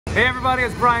Hey everybody,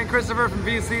 it's Brian Christopher from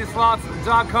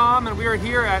VCSlots.com, and we are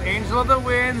here at Angel of the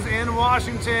Winds in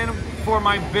Washington for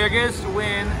my biggest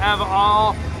win of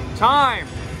all time.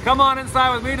 Come on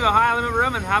inside with me to the high limit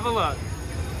room and have a look.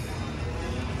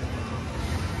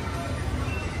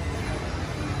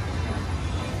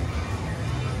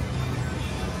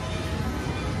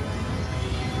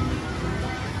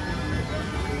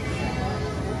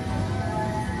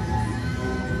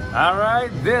 All right,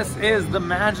 this is the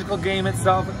magical game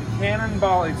itself,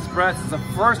 Cannonball Express. It's the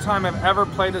first time I've ever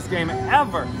played this game,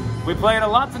 ever. We played a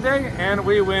lot today, and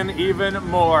we win even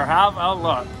more. Have a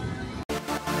look.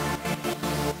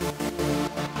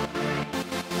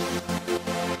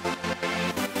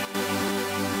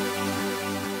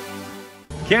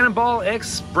 Cannonball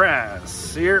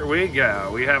Express, here we go.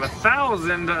 We have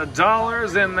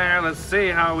 $1,000 in there. Let's see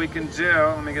how we can do.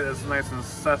 Let me get this nice and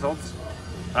settled.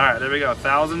 All right, there we go,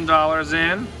 $1,000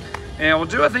 in.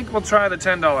 And I think we'll try the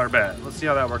 $10 bet. Let's see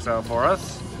how that works out for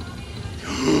us.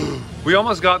 We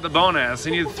almost got the bonus.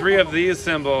 You need 3 of these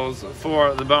symbols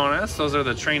for the bonus. Those are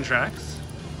the train tracks.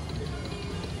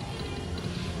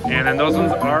 And then those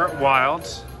ones are wild.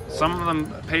 Some of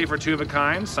them pay for 2 of a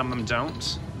kind, some of them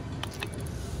don't.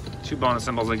 2 bonus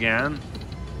symbols again.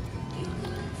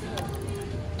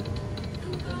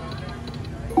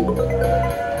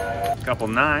 Couple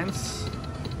 9s.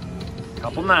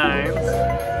 Couple 9s.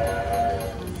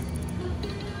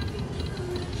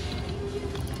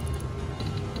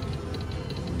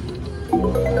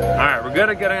 Alright, we're good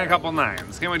at getting a couple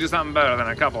 9s. Can we do something better than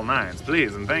a couple 9s,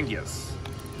 please, and thank yous.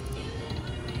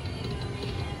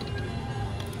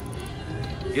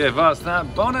 Give us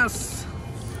that bonus.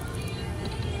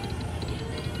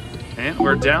 And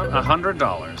we're down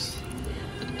 $100.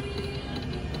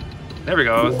 There we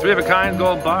go. 3 of a kind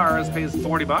gold bars pays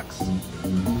 40 bucks.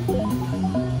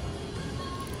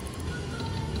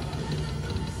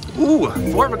 Ooh,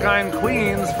 4 of a kind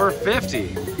queens for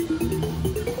 50.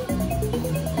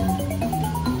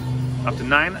 Up to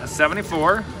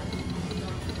 974.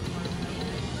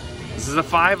 This is a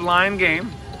 5-line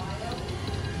game.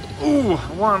 Ooh,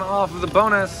 1 off of the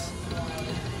bonus.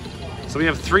 So we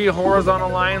have 3 horizontal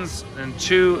lines and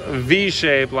 2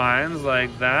 V-shaped lines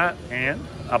like that, and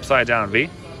upside down V.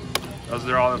 Those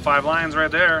are all the 5 lines right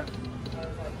there.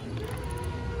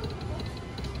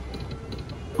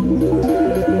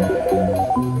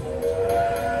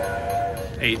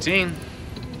 $18.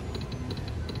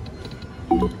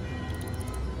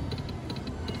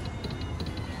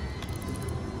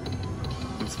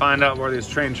 Let's find out where these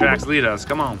train tracks lead us.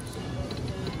 Come on.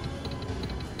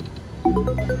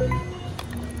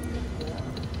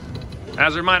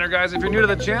 As a reminder, guys, if you're new to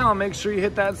the channel, make sure you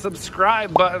hit that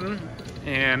subscribe button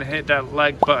and hit that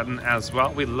like button as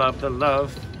well. We love the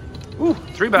love. Ooh,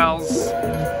 3 bells.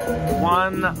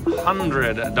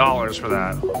 $100 for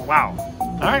that. Wow.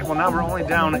 All right, well now we're only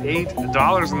down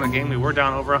 $8 in the game. We were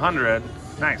down over 100.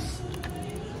 Nice.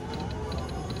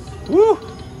 Woo!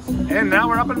 And now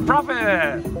we're up in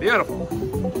profit. Beautiful.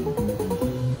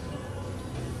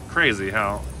 Crazy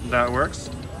how that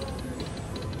works.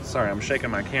 Sorry, I'm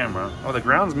shaking my camera. Oh, the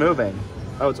ground's moving.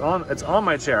 Oh, it's on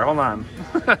my chair. Hold on.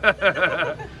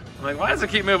 I'm like, why does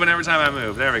it keep moving every time I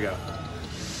move? There we go.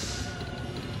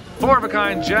 4 of a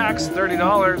kind jacks,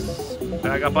 $30.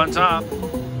 Back up on top.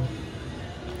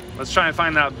 Let's try and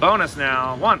find that bonus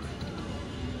now. 1.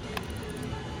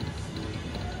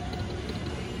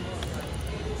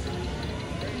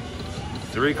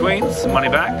 Three queens, money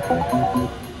back.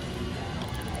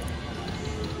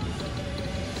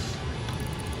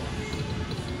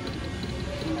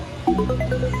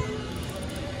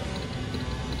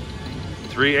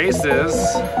 Three aces,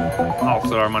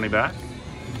 also our money back.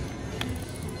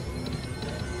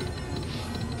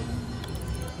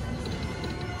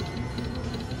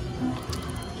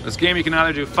 This game you can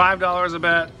either do $5 a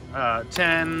bet,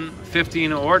 10,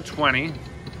 15, or 20.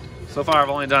 So far I've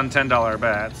only done $10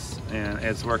 bets, and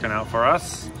it's working out for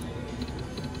us.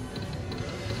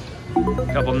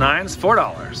 Couple 9s,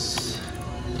 $4.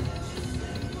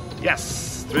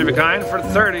 Yes, 3 of a kind for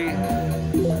 30.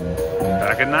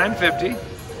 Back at 950.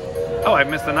 Oh, I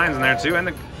missed the 9s in there too. And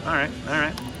all right.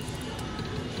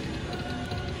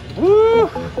 Woo!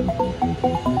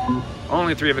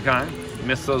 Only 3 of a kind.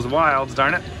 Missed those wilds,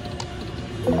 darn it.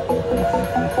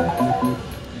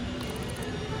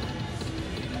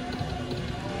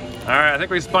 All right, I think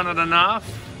we spun it enough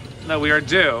that we are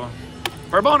due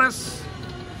for a bonus.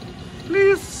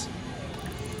 Please.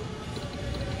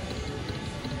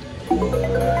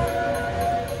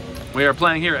 We are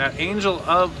playing here at Angel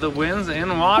of the Winds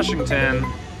in Washington.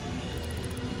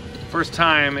 First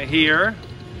time here.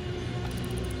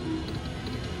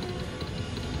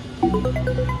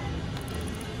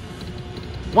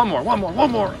 One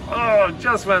more. Oh,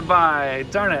 just went by.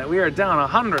 Darn it, we are down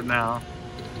 100 now.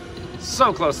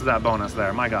 So close to that bonus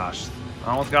there, my gosh.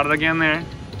 Almost got it again there.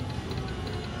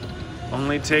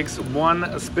 Only takes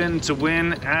one spin to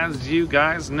win, as you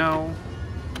guys know.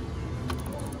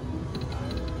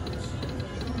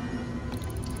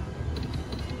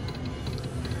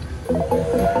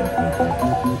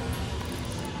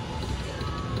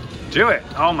 Do it!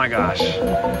 Oh my gosh.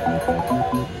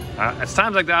 It's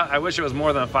times like that, I wish it was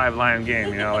more than a 5-line game,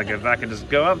 you know, like if I could just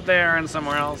go up there and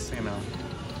somewhere else, you know.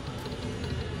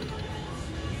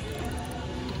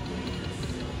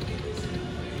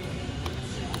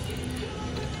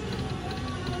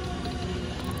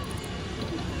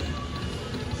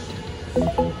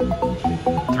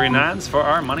 Three nines for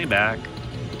our money back.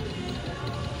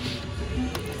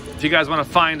 If you guys want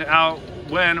to find out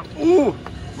when we're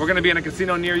going to be in a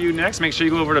casino near you next, make sure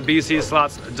you go over to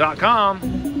bcslots.com.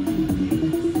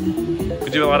 We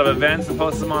do a lot of events and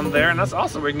post them on there, and that's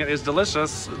also where you can get these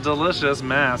delicious, delicious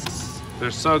masks.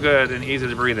 They're so good and easy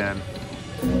to breathe in.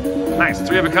 Nice,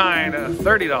 3 of a kind,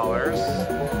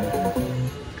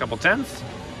 $30. Couple tens.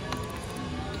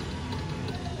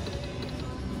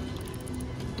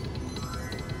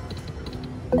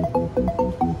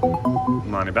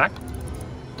 Money back.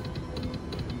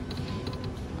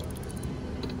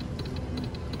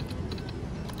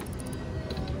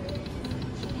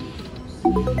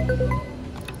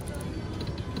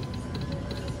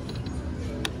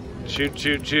 Choo,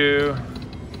 choo, choo.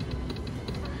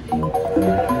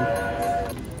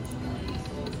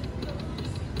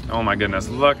 Oh my goodness,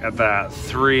 look at that.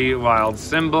 3 wild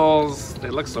symbols. They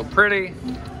look so pretty,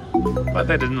 but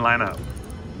they didn't line up.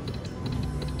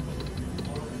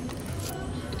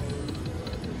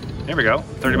 Here we go,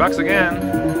 30 bucks again.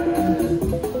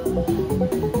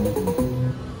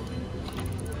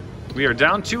 We are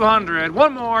down 200.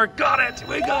 One more, got it,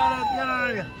 we got it,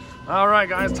 yay. All right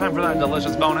guys, time for that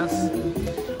delicious bonus.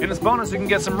 In this bonus, you can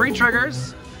get some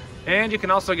re-triggers, and you can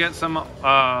also get some,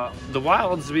 the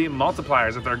wilds to be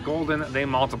multipliers. If they're golden, they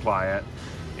multiply it.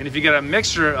 And if you get a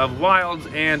mixture of wilds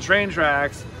and train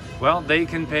tracks, well, they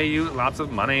can pay you lots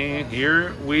of money.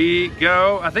 Here we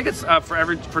go. I think it's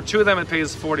for 2 of them, it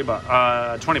pays 20 bucks.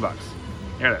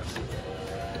 Here it is.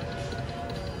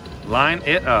 Line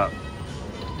it up.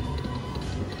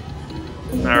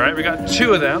 All right, we got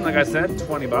 2 of them. Like I said,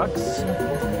 20 bucks.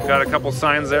 Got a couple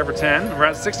signs there for 10. We're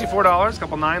at $64. A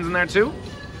couple 9s in there too.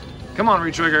 Come on,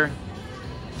 retrigger.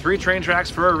 3 train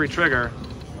tracks for a retrigger.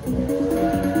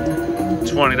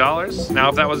 $20. Now,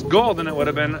 if that was gold, then it would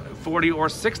have been 40 or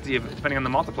 60, depending on the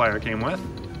multiplier it came with.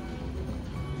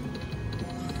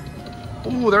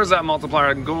 Ooh, there's that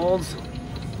multiplier in gold.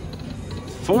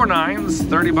 4 9s,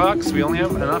 30 bucks. We only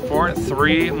have enough for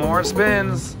 3 more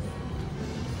spins.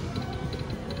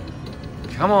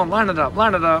 Come on, line it up,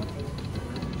 line it up.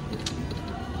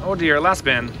 Oh dear, last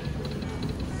spin.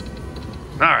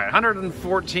 All right,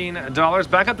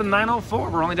 $114. Back up to 904.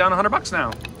 We're only down 100 bucks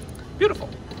now. Beautiful.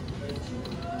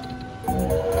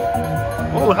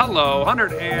 Oh, hello,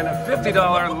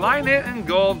 $150 line it and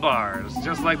gold bars.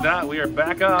 Just like that, we are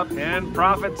back up in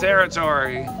profit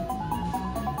territory.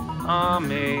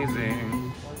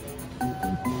 Amazing.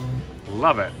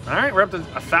 Love it. All right, we're up to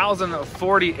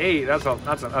 1,048.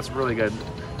 That's really good.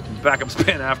 Backup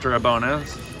spin after a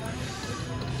bonus.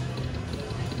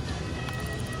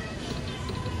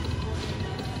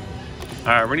 All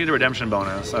right, we need a redemption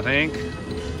bonus, I think.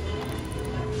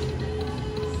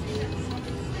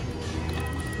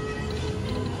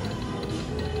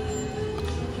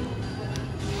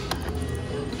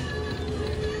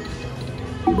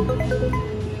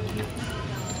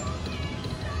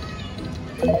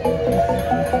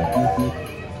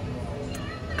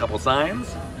 Couple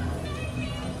signs.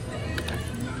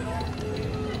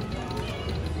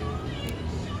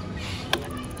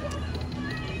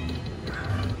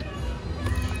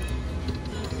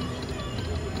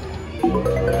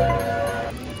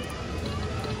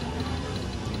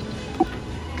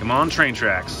 Come on, train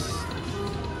tracks.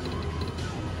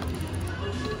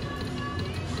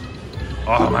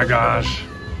 Oh my gosh.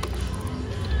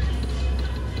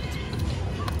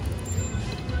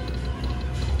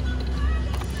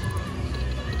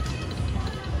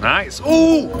 Nice.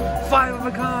 Ooh, 5 of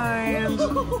a kind.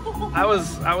 I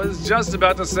was just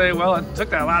about to say, well, it took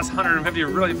that last 150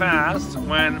 really fast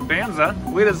when Banza,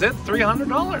 we just hit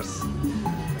 $300.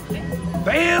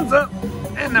 Banza.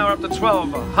 And now we're up to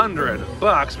 1,200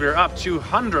 bucks. We're up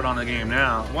 200 on the game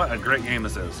now. What a great game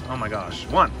this is. Oh my gosh.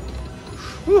 1.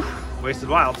 Whew. Wasted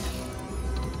wilds.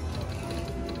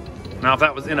 Now, if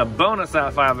that was in a bonus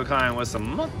at 5 of a kind with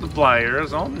some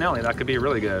multipliers, oh Nelly, that could be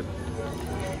really good.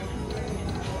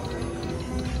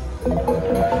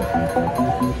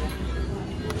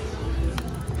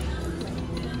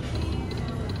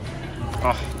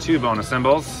 Oh, 2 bonus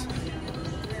symbols.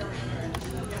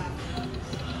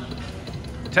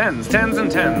 Tens, tens,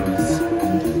 and tens.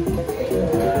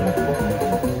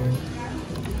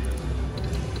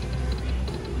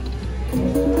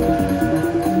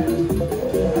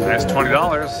 Nice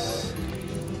 $20.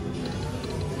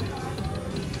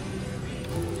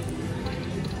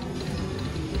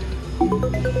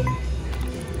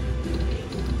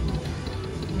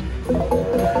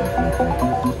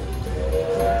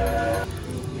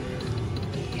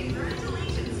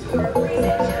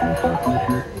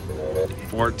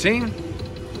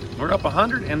 We're up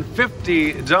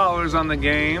 $150 on the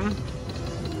game.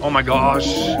 Oh my gosh.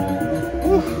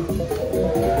 Woo.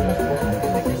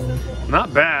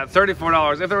 Not bad.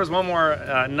 $34. If there was one more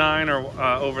 9 or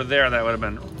over there, that would have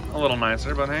been a little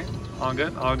nicer, but hey, all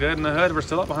good. All good in the hood. We're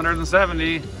still up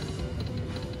 170.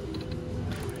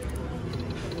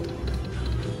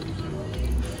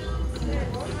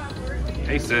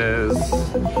 Aces.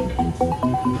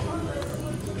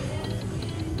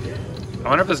 I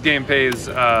wonder if this game pays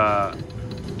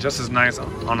just as nice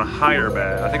on a higher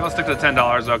bet. I think I'll stick to the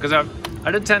 $10 though, because I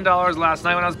did $10 last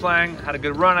night when I was playing. Had a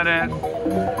good run at it.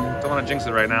 Don't want to jinx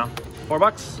it right now.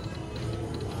 $4.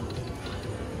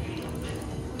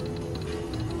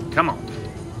 Come on.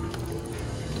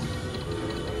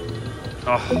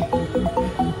 Oh,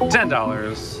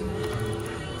 $10.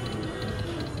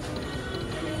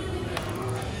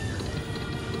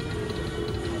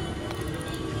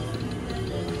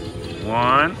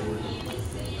 One.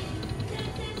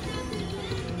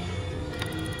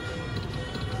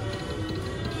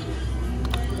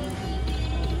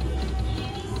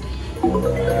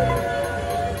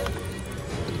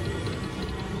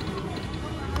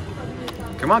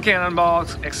 Come on, Cannonball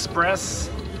Express.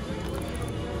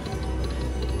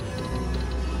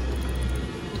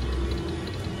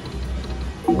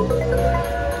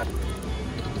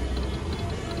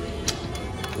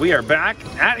 We are back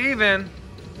at even.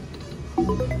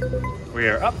 We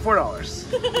are up $4.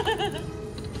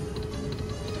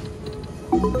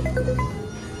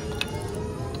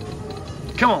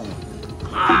 Come on.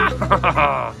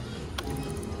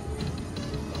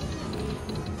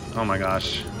 Oh my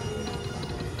gosh.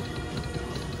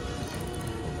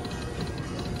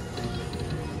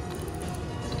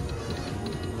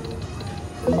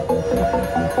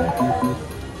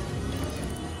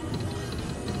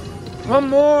 One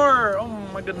more. Oh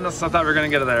my goodness, I thought we were gonna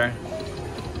get it there.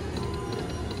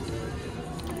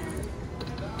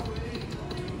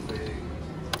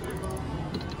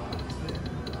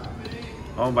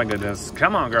 Oh my goodness.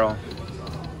 Come on, girl.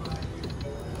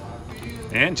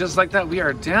 And just like that, we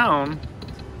are down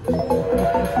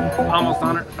almost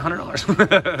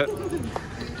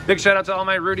 $100. Big shout out to all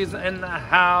my Rudies in the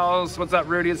house. What's up,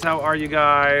 Rudies? How are you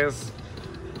guys?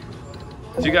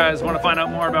 If you guys want to find out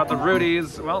more about the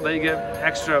Rudies, well, they get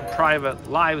extra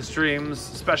private live streams,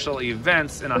 special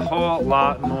events, and a whole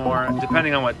lot more.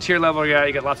 Depending on what tier level you're at,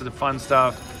 you get lots of fun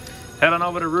stuff. Head on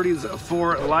over to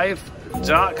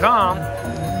rudiesforlife.com.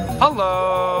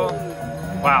 Hello!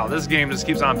 Wow, this game just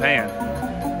keeps on paying.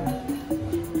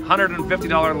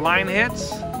 $150 line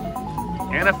hits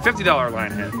and a $50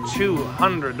 line hit.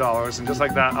 $200, and just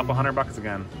like that, up $100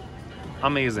 again.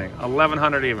 Amazing.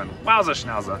 1,100 even. Wowza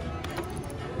schnauza.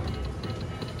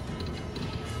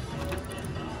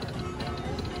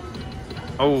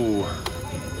 Oh.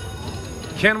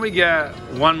 Can we get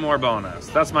one more bonus?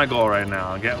 That's my goal right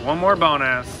now. Get one more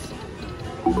bonus.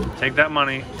 Take that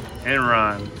money and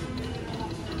run.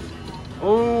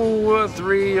 Oh,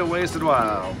 3 wasted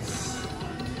wilds.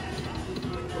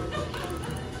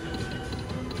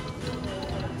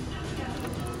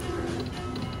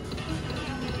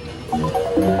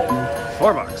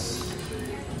 $4.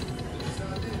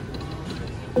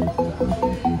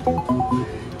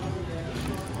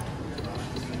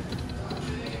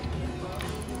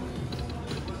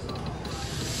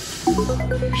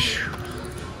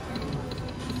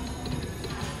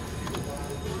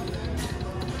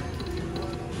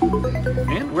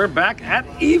 And we're back at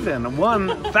even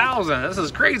 1,000. This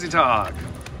is crazy talk.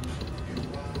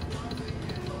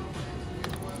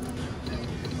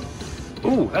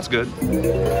 Ooh, that's good.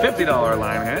 $50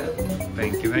 line hit.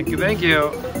 Thank you, thank you, thank you.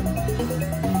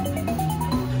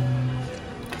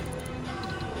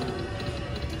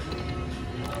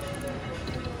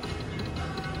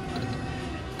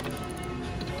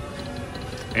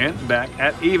 And back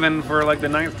at even for like the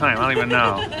 9th time. I don't even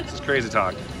know. This is crazy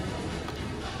talk.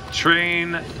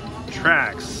 train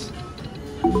tracks.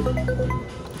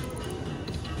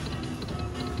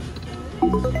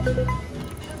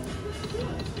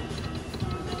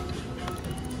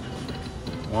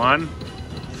 One.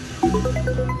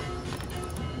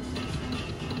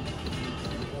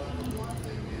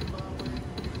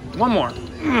 One more.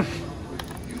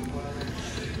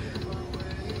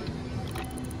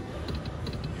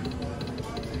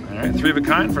 All right, 3 of a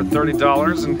kind for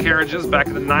 $30 and carriages back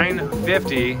at the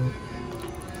 $9.50.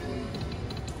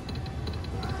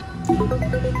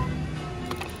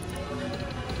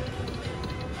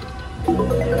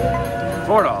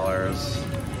 $4.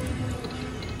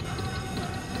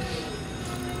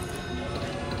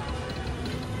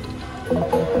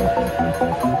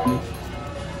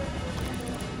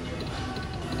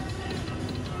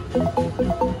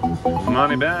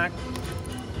 Money back.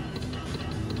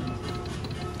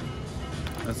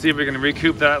 Let's see if we can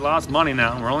recoup that lost money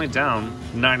now. We're only down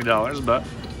 $90, but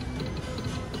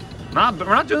we're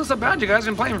not doing so bad, you guys.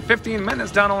 We've been playing 15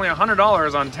 minutes, down only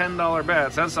 $100 on $10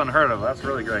 bets. That's unheard of. That's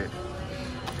really great.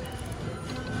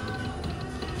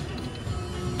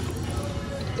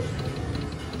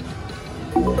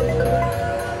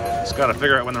 Just got to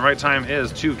figure out when the right time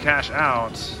is to cash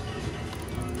out.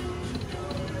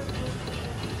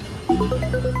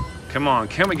 Come on,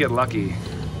 can we get lucky?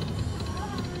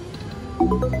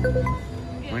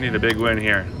 We need a big win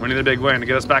here. We need a big win to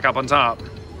get us back up on top.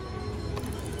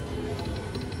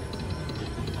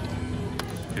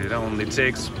 It only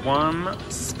takes one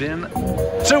spin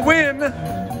to win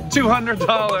 $200.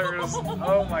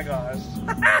 Oh my gosh.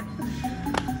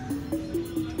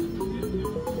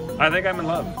 I think I'm in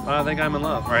love. I think I'm in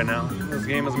love right now. This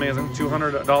game is amazing.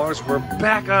 $200. We're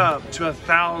back up to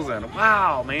 1,000.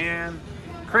 Wow, man.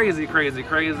 Crazy, crazy,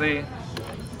 crazy.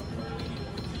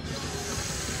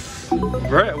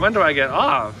 When do I get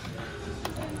off?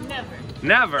 Never.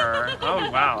 Never? Oh,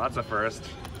 wow. That's a first.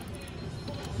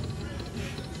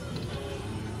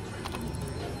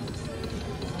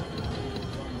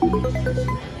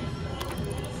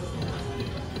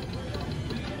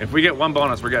 If we get one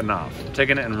bonus, we're getting off.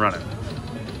 Taking it and running.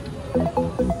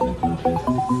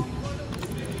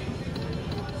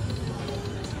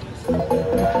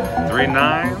 Three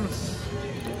nines.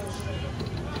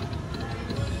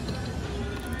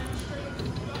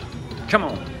 Come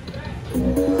on.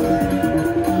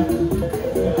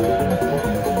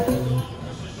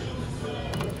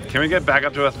 Can we get back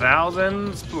up to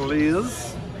 1,000,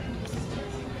 please?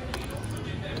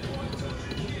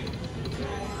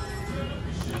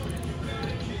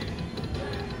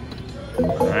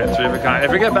 All right, 3 of a kind.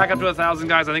 If we get back up to 1,000,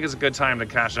 guys, I think it's a good time to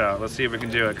cash out. Let's see if we can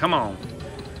do it. Come on.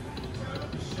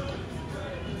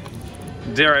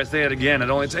 Dare I say it again, it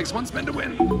only takes one spin to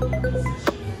win.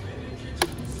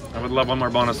 I would love one more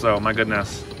bonus though, my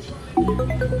goodness.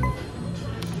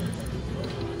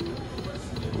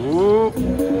 Ooh.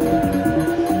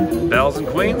 Bells and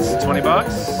queens, 20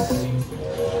 bucks.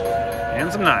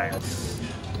 And some nines.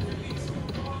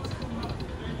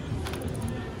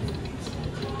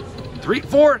 3,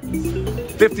 4,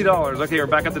 $50. Okay, we're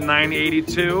back up to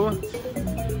 982.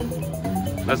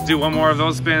 Let's do one more of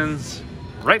those spins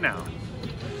right now.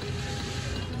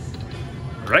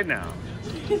 Right now.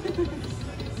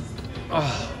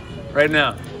 Oh, right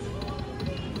now.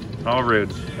 All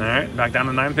rude. All right, back down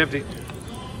to 950.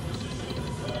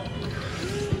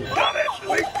 Got it!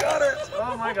 We got it!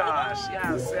 Oh my gosh.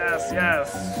 Yes, yes,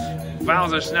 yes.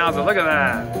 Wowza schnauzer, look at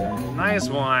that. Nice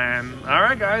one. All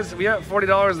right, guys, we have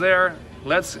 $40 there.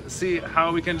 Let's see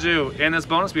how we can do in this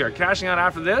bonus. We are cashing out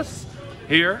after this.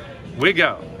 Here we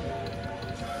go.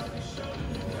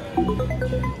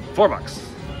 $4.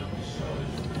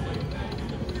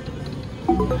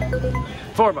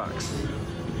 $4.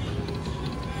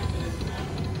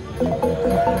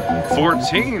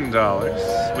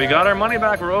 $14. We got our money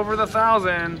back. We're over the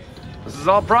 1,000. This is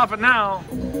all profit now.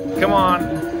 Come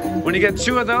on. When you get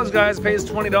 2 of those, guys, pays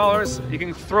 $20. You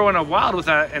can throw in a wild with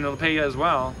that, and it'll pay you as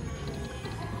well.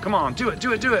 Come on, do it,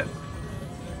 do it, do it.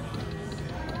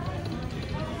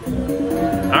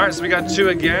 All right, so we got 2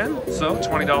 again. So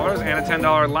 $20 and a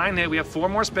 $10 line hit. We have 4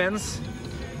 more spins.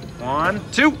 1,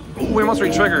 2. Ooh, we almost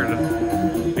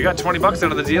re-triggered. We got 20 bucks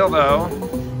out of the deal though.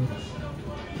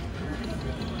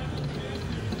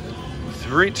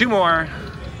 3, 2 more.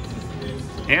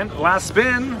 And last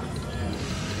spin.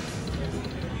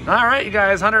 All right, you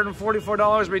guys,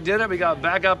 $144. We did it. We got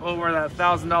back up over that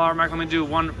 $1,000 mark. Let me do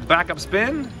one backup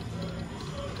spin.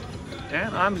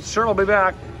 And I'm sure we'll be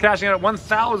back cashing out at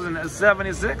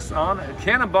 1,076 on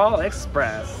Cannonball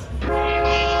Express.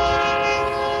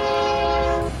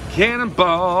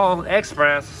 Cannonball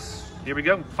Express. Here we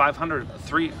go,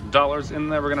 $503 in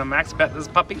there. We're gonna max bet this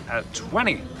puppy at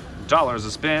 $20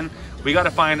 a spin. We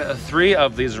gotta find 3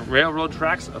 of these railroad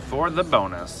tracks for the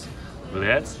bonus.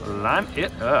 Let's line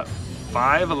it up.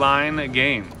 5-line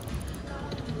game.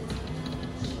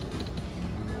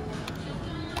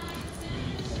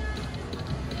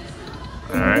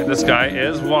 All right, this guy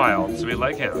is wild, so we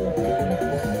like him.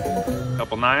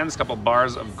 Couple 9s, couple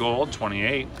bars of gold,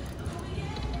 28.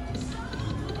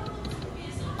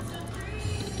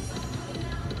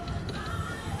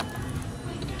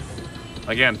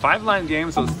 Again, 5-line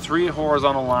games with 3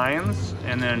 horizontal lines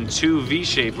and then 2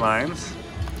 V-shaped lines.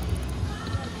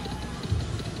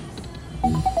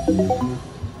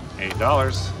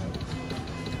 $8.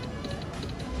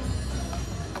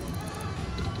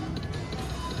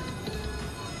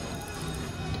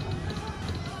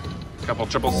 Couple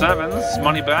 777s,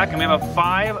 money back, and we have a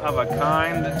 5 of a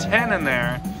kind 10 in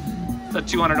there. It's a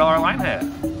 $200 line hit.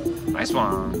 Nice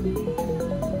one.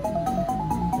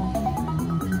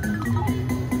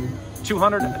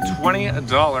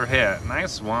 $220 hit.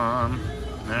 Nice one.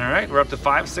 All right, we're up to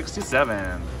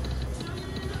 567.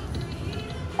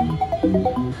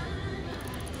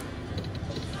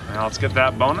 Now let's get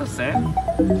that bonus in.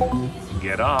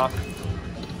 Get off.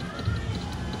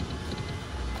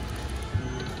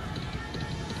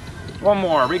 One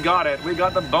more, we got it. We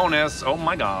got the bonus. Oh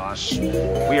my gosh.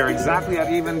 We are exactly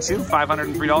at even too,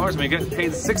 $503, and we get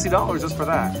paid $60 just for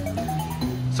that.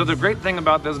 So the great thing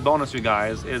about this bonus, you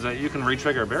guys, is that you can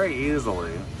re-trigger very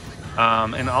easily.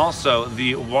 And also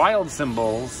the wild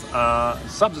symbols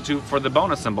substitute for the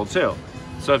bonus symbol too.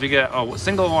 So if you get a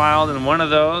single wild and one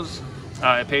of those,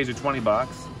 it pays you 20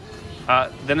 bucks.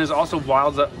 Then there's also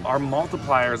wilds that are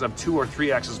multipliers of 2 or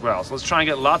 3x as well. So let's try and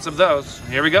get lots of those.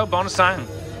 Here we go, bonus time.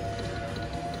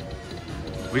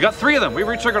 We got 3 of them. We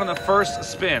re-triggered on the first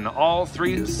spin. All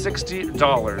 3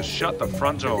 $60. Shut the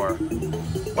front door.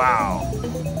 Wow.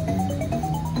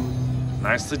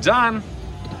 Nicely done.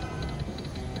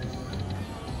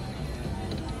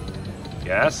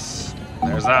 Yes.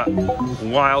 There's that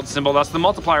wild symbol. That's the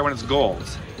multiplier when it's gold.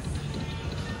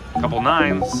 Couple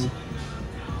 9s.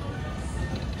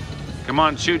 Come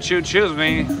on, choose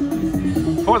me.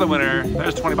 For the winner.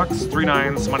 There's 20 bucks. 3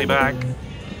 9s. Money back.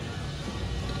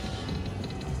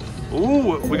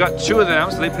 Ooh, we got 2 of them,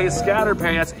 so they pay scatter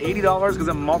pay. That's $80 because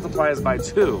it multiplies by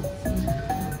 2.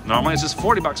 Normally it's just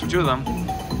 40 bucks for 2 of them.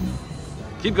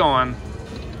 Keep going.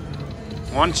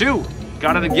 1, 2.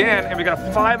 Got it again, and we got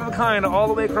a 5 of a kind all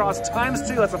the way across times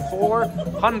 2. That's a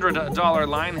 $400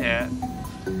 line hit.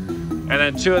 And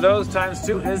then 2 of those times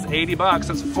 2 is 80 bucks.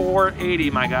 That's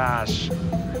 $480, my gosh.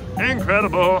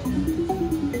 Incredible.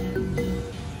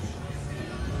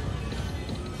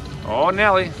 Oh,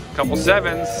 Nelly. Couple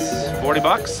 7s, 40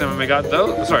 bucks, and we got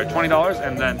those, sorry, $20,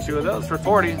 and then 2 of those for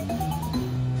 40.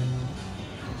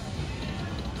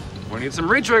 We need some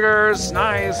re-triggers,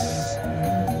 nice.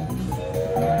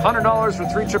 $100 for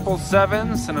 3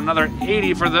 777s, and another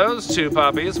 80 for those 2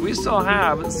 puppies. We still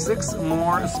have 6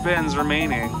 more spins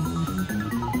remaining.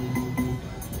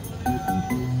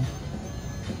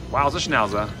 Wowza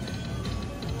schnauza.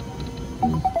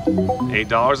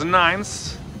 $8 and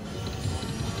 9s.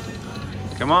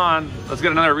 Come on, let's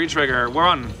get another re-trigger. We're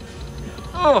on.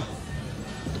 Oh.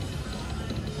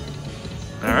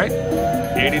 All right,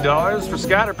 $80 for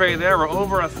scatter pay there. We're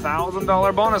over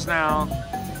 $1,000 bonus now.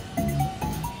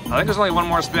 I think there's only 1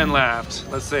 more spin left.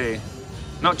 Let's see.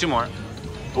 No, 2 more.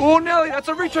 Oh, Nelly, that's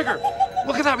a re-trigger.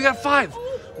 Look at that, we got 5.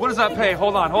 What does that pay?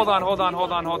 Hold on. Oh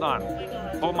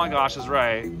my gosh, is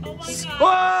right.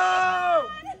 Whoa!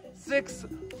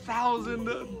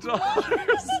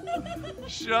 $6,000.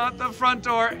 Shut the front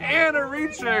door and a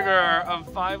re-trigger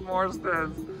of 5 more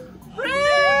spins.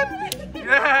 Renn!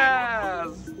 Yes!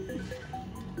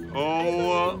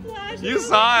 Oh, you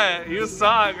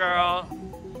saw it, girl.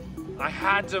 I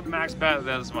had to max bet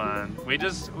this one. We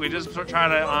just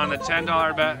tried it on a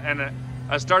 $10 bet, and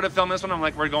I started filming this one. I'm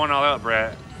like, we're going all out,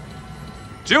 Brett.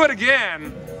 Do it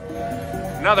again.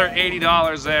 Another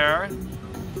 $80 there.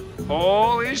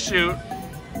 Holy shoot.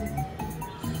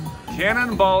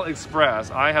 Cannonball Express.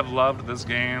 I have loved this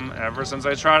game ever since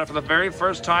I tried it for the very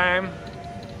first time.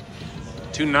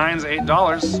 2 9s,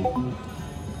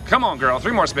 $8. Come on, girl.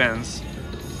 3 more spins.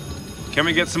 Can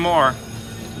we get some more?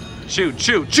 Chew.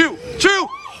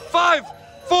 5,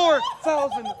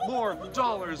 $4,000 more.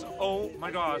 Oh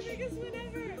my gosh.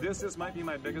 This might be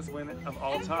my biggest win of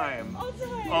all time.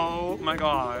 Oh my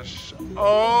gosh.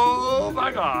 Oh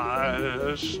my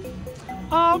gosh.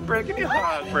 Oh, Brett, give me a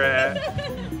hug, Brett.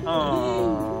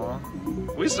 Oh.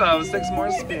 We still have 6 more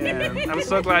spins. I'm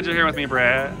so glad you're here with me,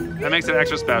 Brett. That makes it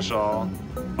extra special.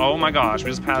 Oh my gosh,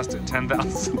 we just passed it.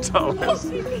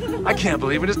 $10,000. I can't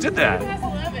believe we just did that.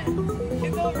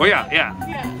 Well, yeah.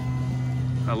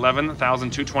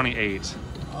 11,228.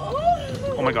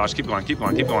 Oh my gosh, keep going. We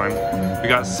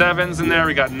got 7s in there,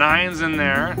 we got 9s in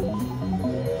there.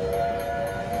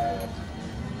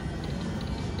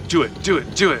 Do it.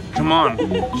 Come on.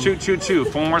 Shoot.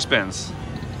 4 more spins.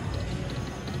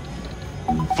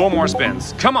 4 more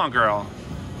spins. Come on, girl.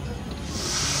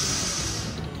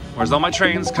 Where's all my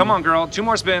trains? Come on, girl. 2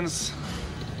 more spins.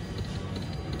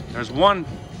 There's 1.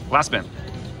 Last spin.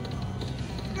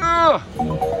 Ugh.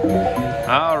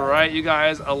 All right, you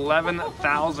guys.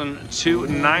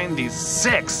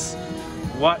 11,296.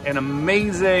 What an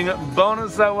amazing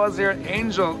bonus that was here.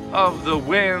 Angel of the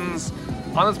Winds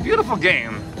on this beautiful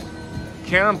game.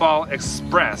 Cannonball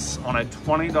Express on a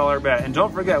 $20 bet. And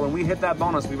don't forget, when we hit that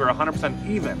bonus, we were 100%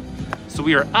 even. So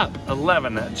we are up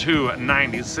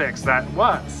 11,296. That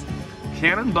was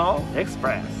Cannonball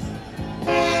Express.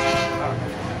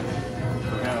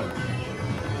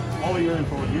 All of your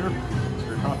info here.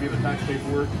 Your copy of the tax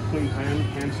paperwork, clean pen,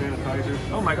 hand sanitizer.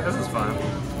 Oh my god, this is fun.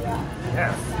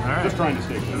 Yes. All right. Just trying to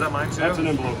stay clean. Is that mine too? That's an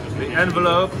envelope. The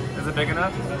envelope, is it big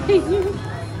enough?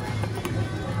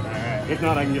 Alright. If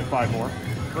not, I can get 5 more.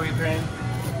 Clean pen.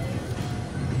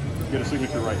 Get a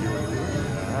signature right here.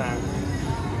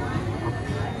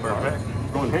 Perfect.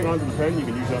 Go and hang on to the pen. You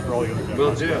can use that for all the other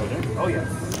Will do. Oh yes.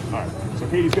 Alright. So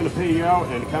Katie's going to pay you out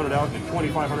and count it out in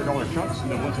 $2,500 chunks,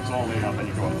 and then once it's all laid out, then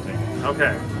you go out and take it.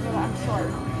 Okay. I'm short.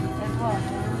 There's 1,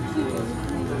 2,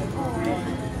 3, 4,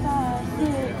 5,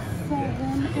 6,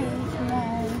 7, 8,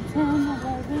 9, 10,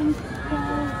 11,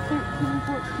 12, 13,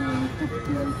 14,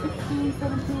 15, 16,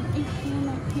 17, 18,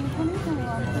 19, 20,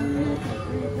 21, 22,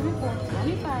 23, 24,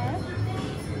 25.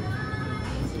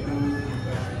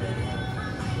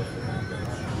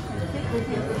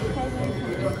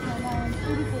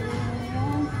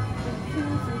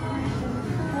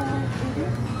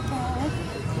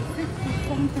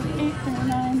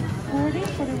 40,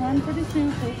 41,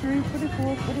 42, 43,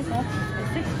 44, 45,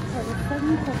 46,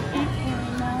 47, 48,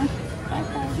 49,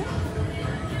 5,000.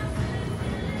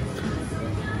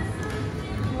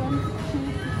 1, 2,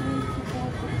 3,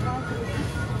 4, 45, 46,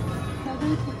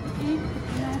 7, 58,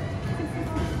 59,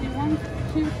 60, 61,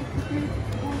 62, 63,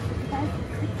 64, 65,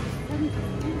 66, 67,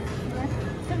 68, 69,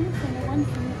 70, 71,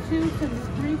 72,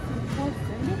 73, 74,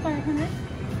 7,500.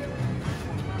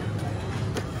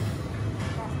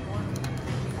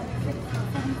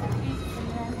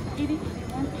 80,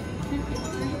 81, 82,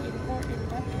 83, 84,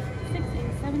 85, 86,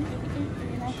 87, 88,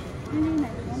 89,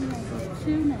 90, 91,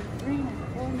 92, 93,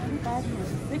 94, 95,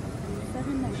 96,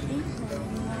 97, 98,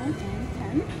 99, and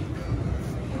 10.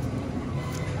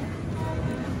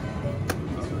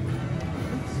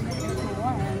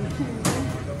 1, 2,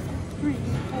 3,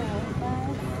 4,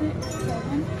 5, 6,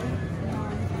 7, 8,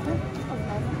 9, 10,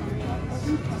 11, 12,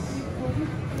 13, 14,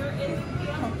 20,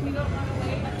 21,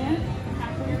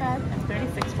 35, and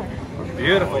 36 for now.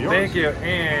 Beautiful, thank you.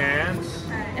 And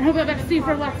hope I'll get to see you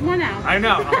for lots more now. I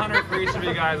know, 100 for each of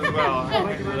you guys as well.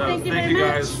 Thank you Thank you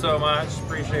guys so much.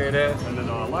 Appreciate it. And then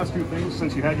last 2 things,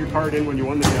 since you had your card in when you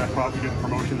won the jackpot, we did a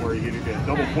promotion where you either get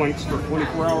double points for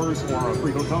 24 hours or a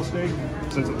free hotel stay.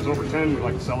 Since it was over 10, we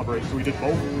like to celebrate, so we did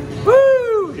both.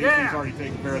 Woo! Casey's Yeah! already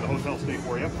taken care of the hotel stay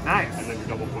for you. Nice. And then your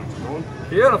double points are going.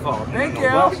 Beautiful. And Thank then you.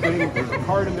 the last thing, there's a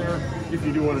card in there. If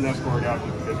you do want an escort out,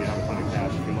 if you have a ton of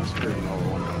cash, you can let Cheri know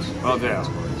one of us. Well, do.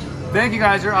 Thank you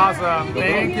guys, you're awesome.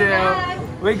 Thank you.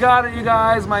 We got it, you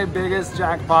guys. My biggest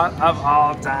jackpot of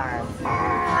all time.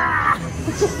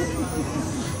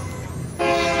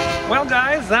 Well,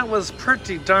 guys, that was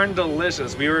pretty darn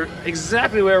delicious. We were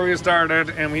exactly where we started,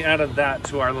 and we added that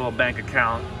to our little bank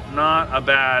account. Not a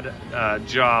bad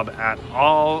job at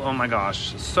all. Oh my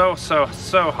gosh, so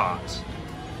hot.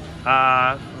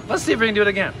 Let's see if we can do it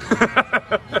again.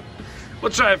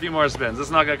 We'll try a few more spins. Let's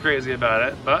not get crazy about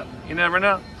it, but you never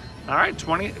know. All right,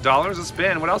 $20 a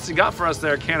spin. What else you got for us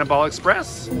there, Cannonball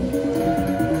Express?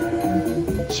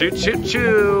 Choo, choo,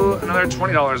 choo. Another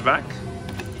 $20 back.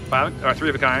 3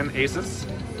 of a kind, aces.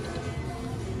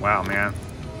 Wow, man.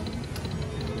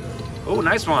 Oh,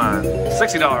 nice one.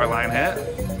 $60 line hit.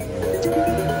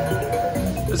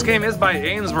 This game is by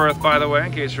Ainsworth, by the way,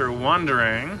 in case you're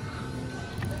wondering.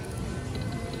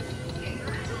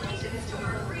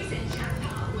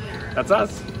 That's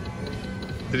us.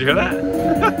 Did you hear that? I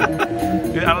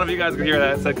don't know if you guys could hear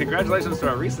that. It said, congratulations to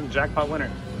our recent jackpot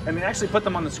winner. And they actually put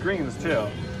them on the screens too.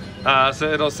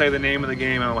 So it'll say the name of the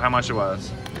game and how much it was.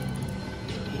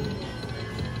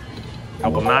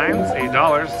 Couple 9s,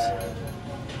 $8.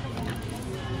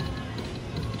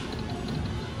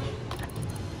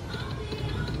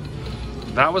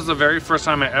 That was the very first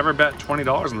time I ever bet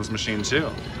 $20 on this machine too.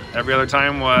 Every other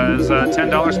time was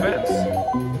 $10 spins.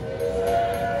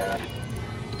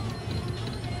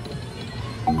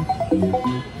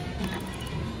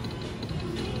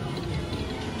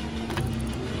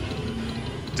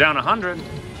 Down 100.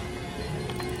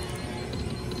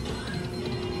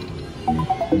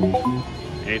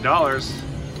 $8.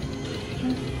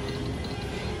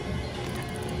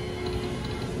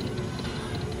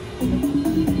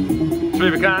 Three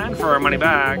of a kind for our money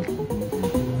back.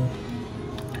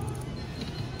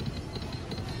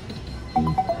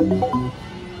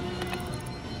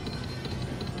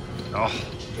 Oh.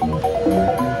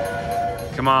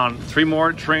 Come on, 3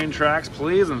 more train tracks,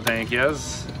 please, and thank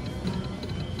yous.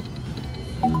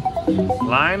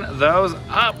 Line those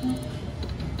up.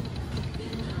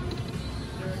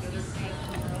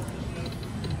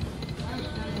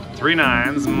 Three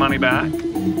nines, money back.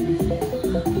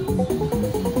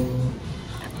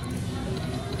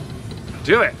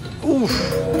 Do it. Oof.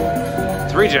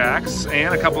 3 jacks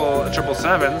and a couple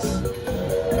 777s.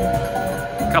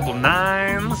 A couple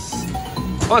 9s.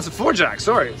 Oh, it's a 4 jack,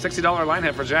 sorry. $60 line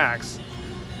hit for jacks.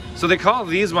 So they call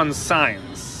these ones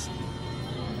signs,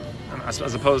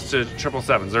 as opposed to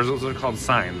 777s. Those are called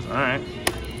signs. All right.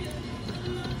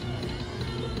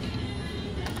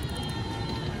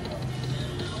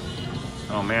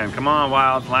 Oh man, come on,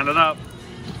 Wild, line it up.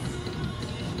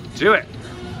 Do it.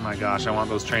 Oh my gosh, I want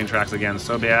those train tracks again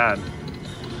so bad.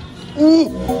 Ooh!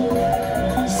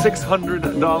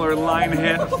 $600 line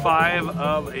hit, 5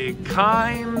 of a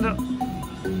kind.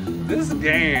 This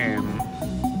game,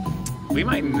 we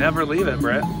might never leave it,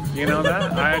 Brett. You know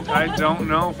that? I don't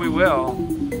know if we will.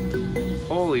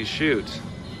 Holy shoot.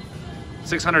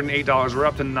 $608, we're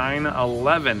up to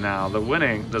 911 now. The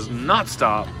winning does not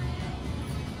stop.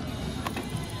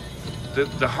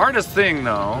 The hardest thing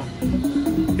though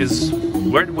is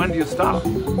when do you stop?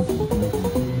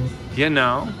 You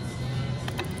know,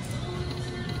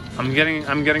 I'm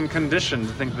getting conditioned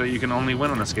to think that you can only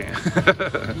win on this game.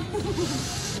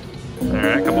 All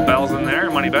right, a couple bells in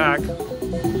there, money back.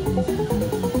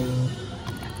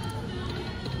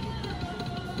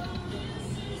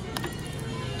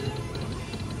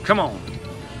 Come on.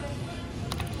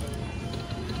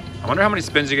 I wonder how many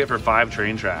spins you get for 5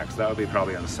 train tracks. That would be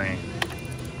probably insane.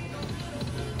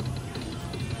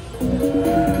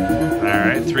 All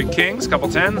right, 3 kings, couple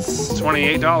 10s,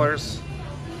 $28.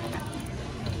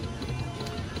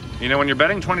 You know, when you're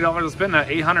betting $20 a spin, that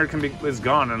 800 is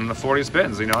gone in the 40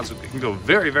 spins. You know, it can go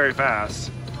very, very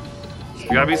fast. So you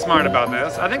gotta be smart about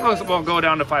this. I think we'll go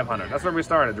down to 500. That's where we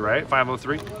started, right?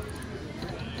 503.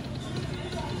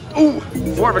 Ooh,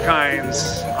 4 of a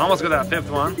kinds. Almost got that 5th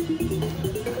one.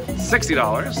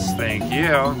 $60. Thank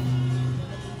you.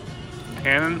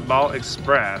 Cannonball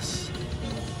Express.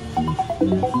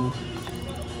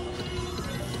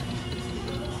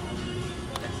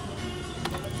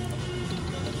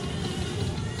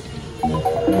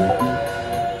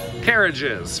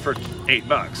 Carriages for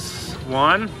 $8.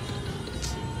 1.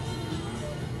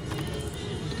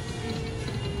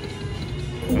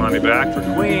 Money back for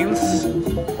queens.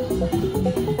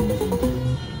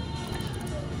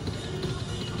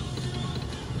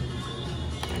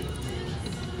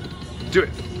 Do it.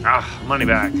 Ah, money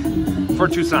back for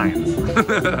 2 signs.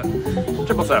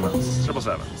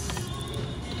 777s.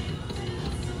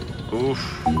 Oof.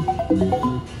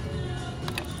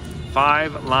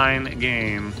 5 line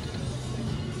game.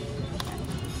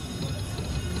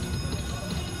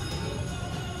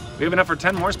 We have enough for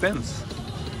 10 more spins.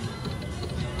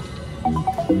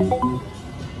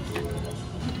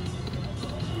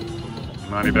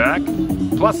 Money back,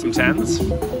 plus some 10s.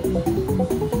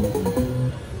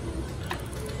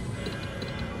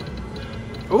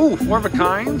 Ooh, 4 of a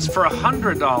kinds for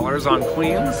 $100 on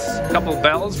queens. Couple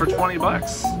bells for 20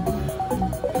 bucks.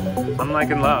 I'm like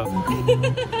in love.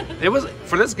 It was,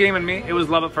 for this game and me, it was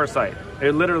love at first sight.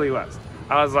 It literally was.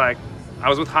 I was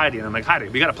with Heidi and I'm like, Heidi,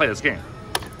 we gotta play this game.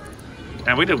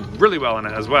 And we did really well in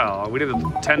it as well. We did a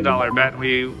 $10 bet and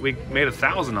we made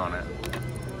 1,000 on it.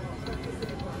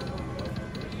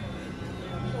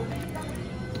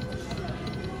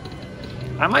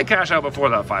 I might cash out before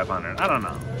that 500. I don't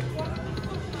know.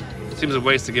 Seems a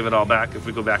waste to give it all back if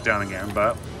we go back down again,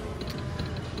 but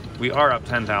we are up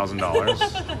 $10,000,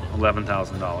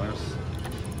 $11,000.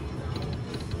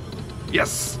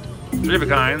 Yes, 3 of a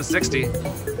kind, 60.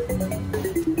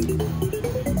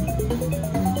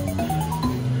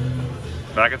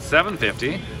 Back at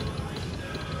 750.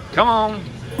 Come on.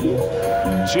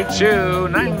 Choo choo.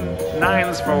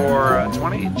 9s for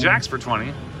 20. Jacks for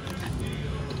 20.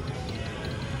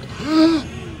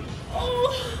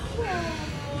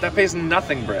 That pays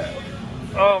nothing, Brad.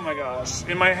 Oh my gosh.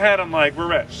 In my head, I'm like, we're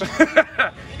rich.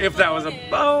 If that was a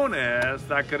bonus,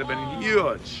 that could have been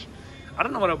huge. I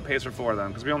don't know what it pays for 4 of them,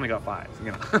 because we only got 5,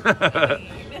 you know.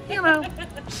 You know.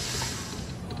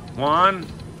 1.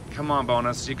 Come on,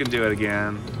 bonus. You can do it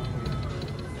again.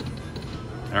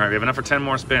 All right, we have enough for 10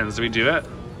 more spins. Do we do it?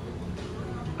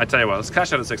 I tell you what, let's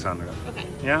cash out at 600. Okay.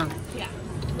 Yeah? Yeah.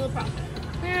 A little profit.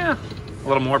 Yeah. A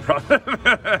little more profit.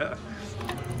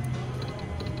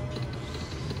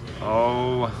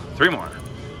 Oh, 3 more.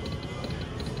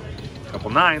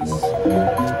 Couple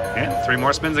 9s. And 3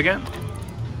 more spins again.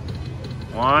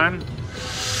 1.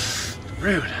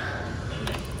 Rude.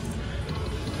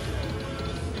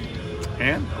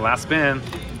 And last spin.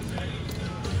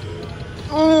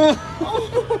 Oh,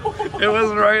 it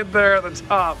was right there at the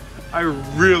top. I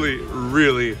really,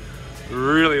 really,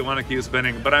 really want to keep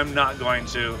spinning, but I'm not going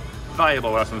to.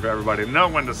 Valuable lesson for everybody. Know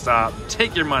when to stop.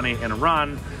 Take your money and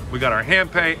run. We got our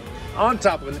hand pay on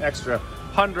top of an extra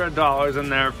 $100 in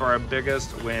there for our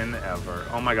biggest win ever.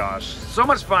 Oh my gosh. So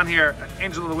much fun here at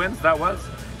Angel of the Winds. That was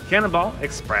Cannonball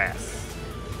Express.